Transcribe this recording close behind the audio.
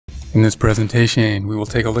In this presentation, we will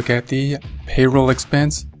take a look at the payroll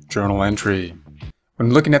expense journal entry.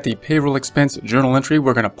 When looking at the payroll expense journal entry,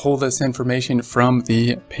 we're going to pull this information from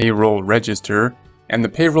the payroll register, and the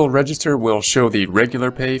payroll register will show the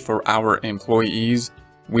regular pay for our employees.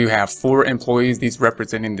 We have 4 employees, these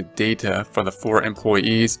representing the data for the 4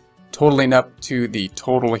 employees, totaling up to the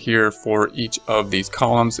total here for each of these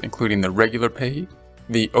columns, including the regular pay,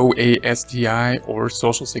 the OASDI or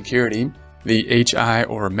Social Security, the HI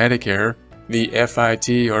or Medicare, the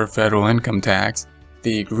FIT or Federal Income Tax,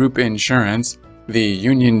 the group insurance, the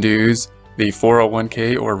union dues, the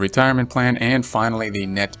 401k or retirement plan, and finally the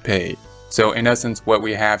net pay. So in essence, what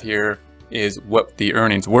we have here is what the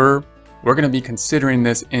earnings were. We're going to be considering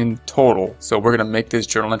this in total. So we're going to make this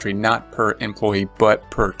journal entry not per employee, but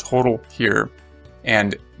per total here.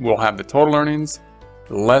 And we'll have the total earnings,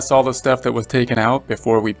 less all the stuff that was taken out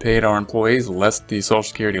before we paid our employees, less the Social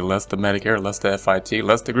Security, less the Medicare, less the FIT,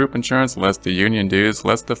 less the group insurance, less the union dues,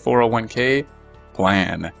 less the 401k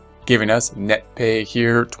plan, giving us net pay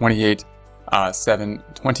here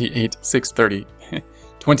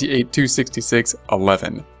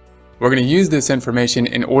 28,266.11. We're going to use this information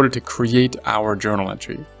in order to create our journal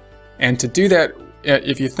entry. And to do that,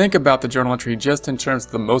 if you think about the journal entry just in terms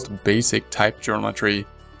of the most basic type journal entry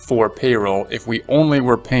for payroll, if we only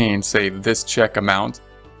were paying, say, this check amount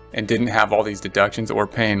and didn't have all these deductions, or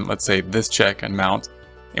paying, let's say, this check amount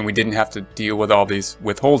and we didn't have to deal with all these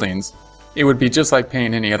withholdings, it would be just like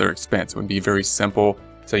paying any other expense. It would be very simple.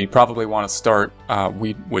 So you probably want to start,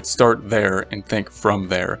 we would start there and think from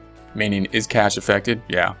there. Meaning, is cash affected?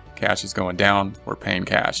 Yeah, cash is going down, we're paying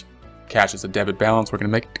cash. Cash is a debit balance, we're going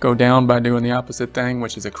to make it go down by doing the opposite thing,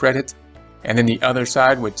 which is a credit. And then the other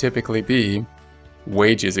side would typically be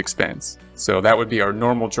wages expense. So that would be our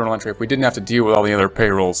normal journal entry if we didn't have to deal with all the other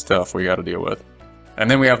payroll stuff we got to deal with. And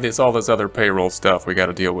then we have all this other payroll stuff we got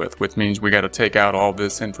to deal with, which means we got to take out all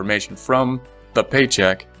this information from the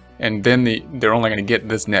paycheck, and then they're only going to get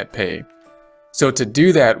this net pay. So to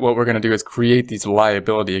do that, what we're going to do is create these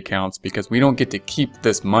liability accounts, because we don't get to keep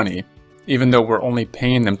this money. Even though we're only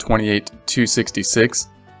paying them $28,266,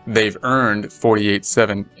 they've earned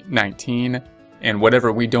 $48,719, and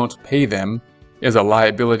whatever we don't pay them is a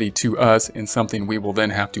liability to us and something we will then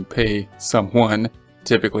have to pay someone,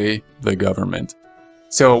 typically the government.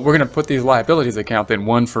 So we're going to put these liabilities account in,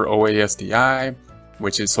 one for OASDI,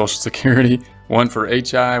 which is Social Security, one for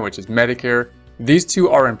HI, which is Medicare. These two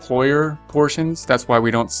are employer portions. That's why we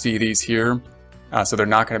don't see these here. So they're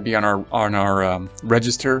not going to be on our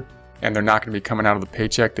register, and they're not going to be coming out of the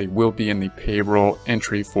paycheck. They will be in the payroll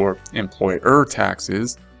entry for employer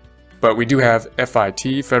taxes. But we do have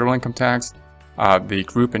FIT, Federal Income Tax, the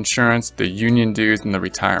group insurance, the union dues, and the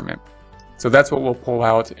retirement. So that's what we'll pull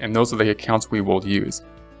out, and those are the accounts we will use.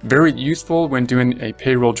 Very useful when doing a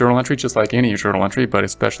payroll journal entry, just like any journal entry, but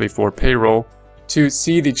especially for payroll, to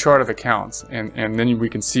see the chart of accounts, and then we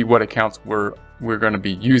can see what accounts we're going to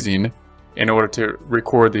be using in order to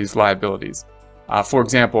record these liabilities. For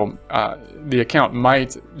example, the account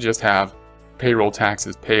might just have payroll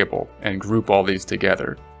taxes payable and group all these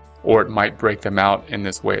together. Or it might break them out in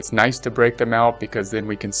this way. It's nice to break them out because then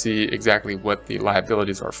we can see exactly what the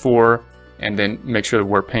liabilities are for, and then make sure that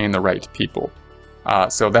we're paying the right people.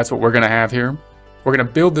 So that's what we're going to have here. We're going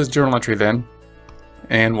to build this journal entry then,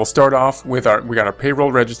 and we'll start off with we got our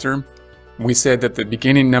payroll register. We said that the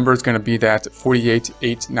beginning number is going to be that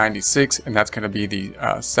 48,896, and that's going to be the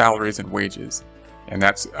salaries and wages, and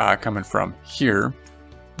that's coming from here.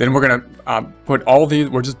 Then we're going to put all these,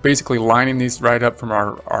 we're just basically lining these right up from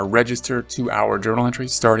our register to our journal entry,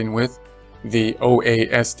 starting with the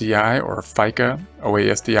OASDI or FICA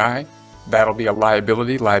OASDI. That'll be a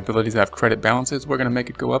liability. Liabilities have credit balances. We're going to make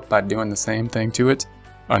it go up by doing the same thing to it,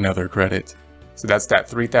 another credit. So that's that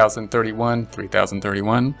 3,031,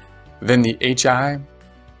 3,031. Then the HI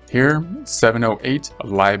here, 708, a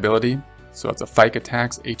liability. So it's a FICA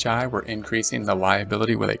tax HI. We're increasing the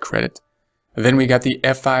liability with a credit. Then we got the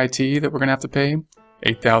FIT that we're going to have to pay,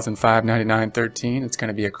 $8,599.13. It's going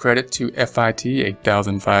to be a credit to FIT,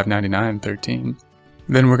 $8,599.13.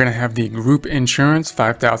 Then we're going to have the group insurance,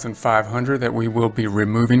 $5,500, that we will be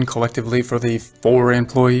removing collectively for the 4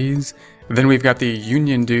 employees. Then we've got the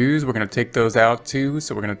union dues. We're going to take those out too.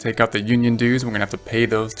 So we're going to take out the union dues. We're going to have to pay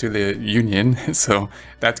those to the union. So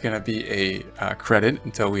that's going to be a credit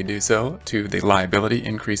until we do so to the liability,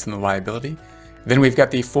 increase in the liability. Then we've got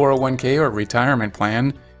the 401k or retirement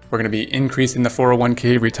plan. We're going to be increasing the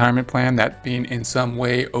 401k retirement plan, that being in some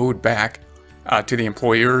way owed back to the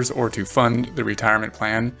employers or to fund the retirement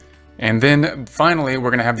plan. And then finally, we're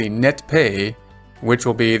going to have the net pay, which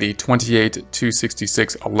will be the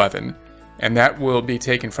 $28,266.11. And that will be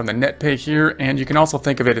taken from the net pay here, and you can also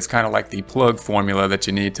think of it as kind of like the plug formula that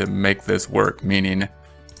you need to make this work, meaning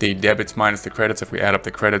the debits minus the credits. If we add up the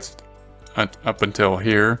credits up until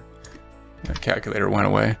here, the calculator went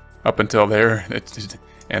away, up until there,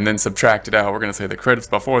 and then subtract it out, we're going to say the credits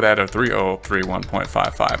before that are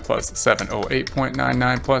 3031.55 plus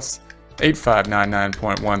 708.99 plus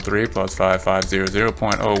 8599.13 plus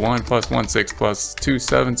 5500.01 plus 16 plus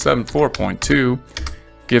 2774.2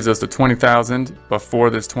 gives us the 20,000 before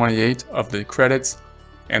this 28 of the credits,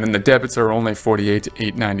 and then the debits are only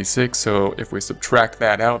 48,896. So if we subtract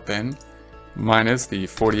that out, then minus the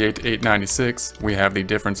 48,896, we have the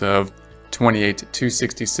difference of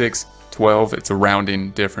 28,266.12. It's a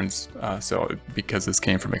rounding difference, so because this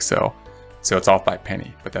came from Excel, so it's off by a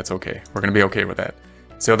penny, but that's okay. We're going to be okay with that.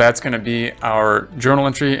 So that's going to be our journal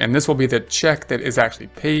entry, and this will be the check that is actually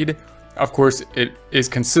paid. Of course, it is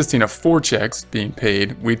consisting of 4 checks being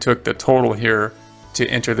paid. We took the total here to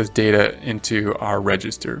enter this data into our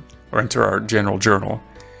register, or into our general journal.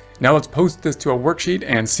 Now let's post this to a worksheet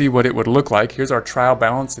and see what it would look like. Here's our trial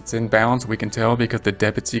balance. It's in balance, we can tell, because the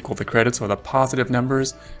debits equal the credits, so the positive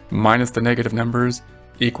numbers minus the negative numbers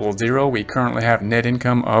equal 0. We currently have net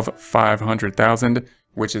income of 500,000,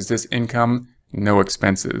 which is this income, no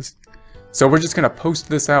expenses. So we're just going to post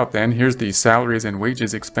this out then. Here's the salaries and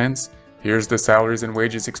wages expense. Here's the salaries and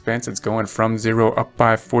wages expense. It's going from 0 up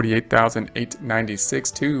by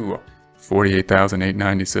 48,896 to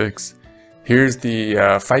 48,896. Here's the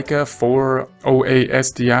FICA for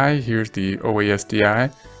OASDI. Here's the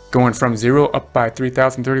OASDI going from 0 up by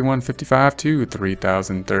 3,031.55 to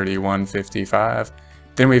 3,031.55.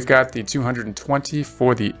 Then we've got the 220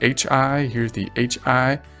 for the HI. Here's the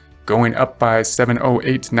HI going up by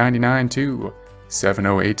 708.99 to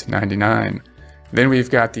 708.99. Then we've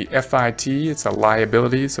got the FIT, it's a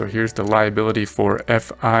liability, so here's the liability for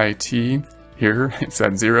FIT. Here, it's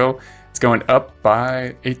at 0. It's going up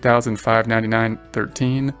by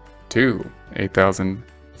 8,599.13 to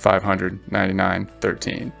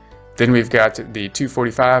 8,599.13. Then we've got the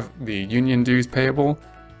 245, the union dues payable.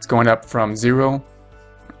 It's going up from 0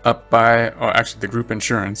 up by, oh, actually the group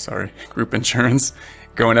insurance, group insurance,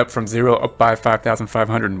 going up from 0 up by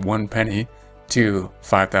 5,501 penny to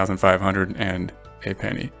 5,500 and a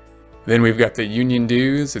penny. Then we've got the union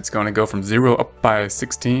dues. It's going to go from 0 up by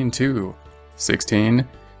 16 to 16.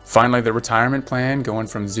 Finally, the retirement plan going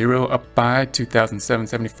from 0 up by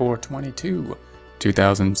 2,774.20 to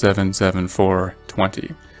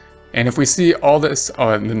 2,774.20. And if we see all this,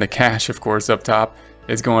 and then the cash, of course, up top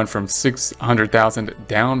is going from 600,000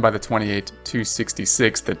 down by the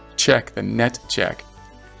 28,266, the check, the net check,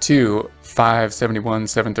 to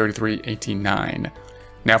 571,733.89.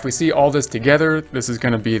 Now, if we see all this together, this is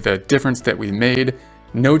going to be the difference that we made.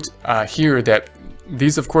 Note here that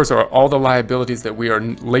these, of course, are all the liabilities that we are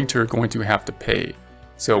later going to have to pay.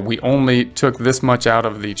 So we only took this much out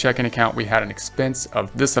of the checking account. We had an expense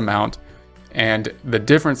of this amount, and the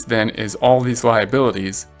difference then is all these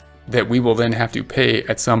liabilities that we will then have to pay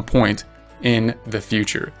at some point in the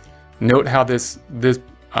future. Note how this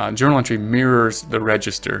journal entry mirrors the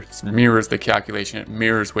register, it mirrors the calculation, it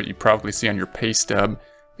mirrors what you probably see on your pay stub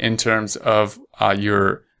in terms of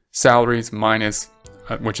your salaries minus,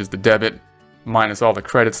 which is the debit, minus all the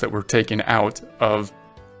credits that were taken out of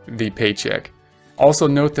the paycheck. Also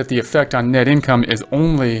note that the effect on net income is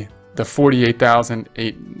only the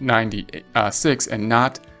 48,896 and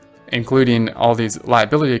not including all these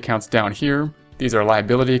liability accounts down here. These are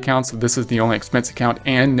liability accounts, so this is the only expense account.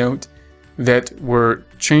 And note that we're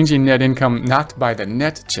changing net income not by the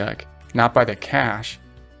net check, not by the cash,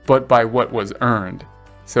 but by what was earned.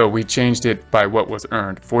 So we changed it by what was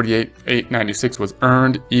earned. 48,896 was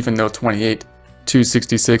earned, even though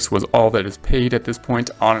 28,266 was all that is paid at this point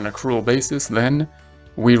on an accrual basis. Then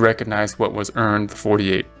we recognize what was earned, the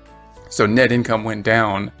 48. So net income went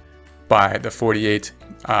down by the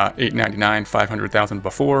 48,899, 500,000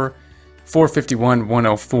 before,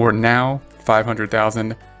 451,104 now,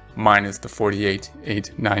 500,000 minus the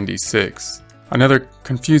 48,896. Another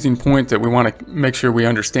confusing point that we want to make sure we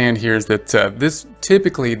understand here is that this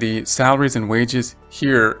typically the salaries and wages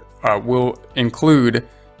here will include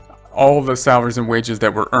all the salaries and wages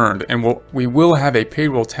that were earned, and we will have a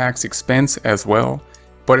payroll tax expense as well,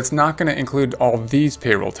 but it's not going to include all these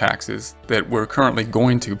payroll taxes that we're currently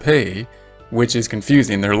going to pay, which is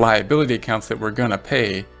confusing. They're liability accounts that we're going to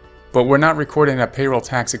pay, but we're not recording a payroll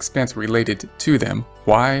tax expense related to them.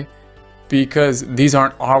 Why? Because these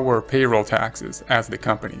aren't our payroll taxes as the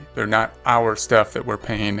company. They're not our stuff that we're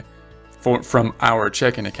paying from our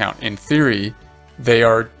checking account. In theory, they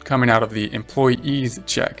are coming out of the employee's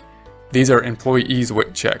check. These are employees'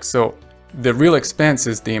 checks. So The real expense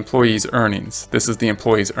is the employee's earnings. This is the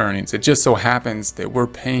employee's earnings. It just so happens that we're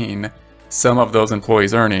paying some of those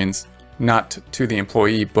employees' earnings, not to the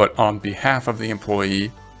employee, but on behalf of the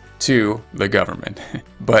employee to the government.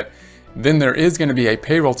 But then there is going to be a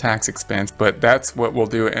payroll tax expense, but that's what we'll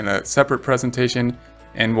do in a separate presentation,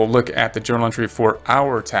 and we'll look at the journal entry for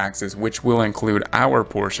our taxes, which will include our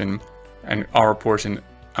portion, and our portion,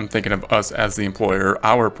 I'm thinking of us as the employer,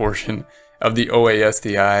 our portion of the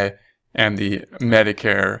OASTI and the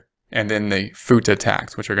Medicare, and then the FUTA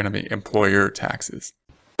tax, which are going to be employer taxes.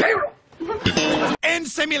 End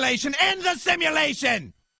simulation! End the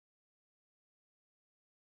simulation!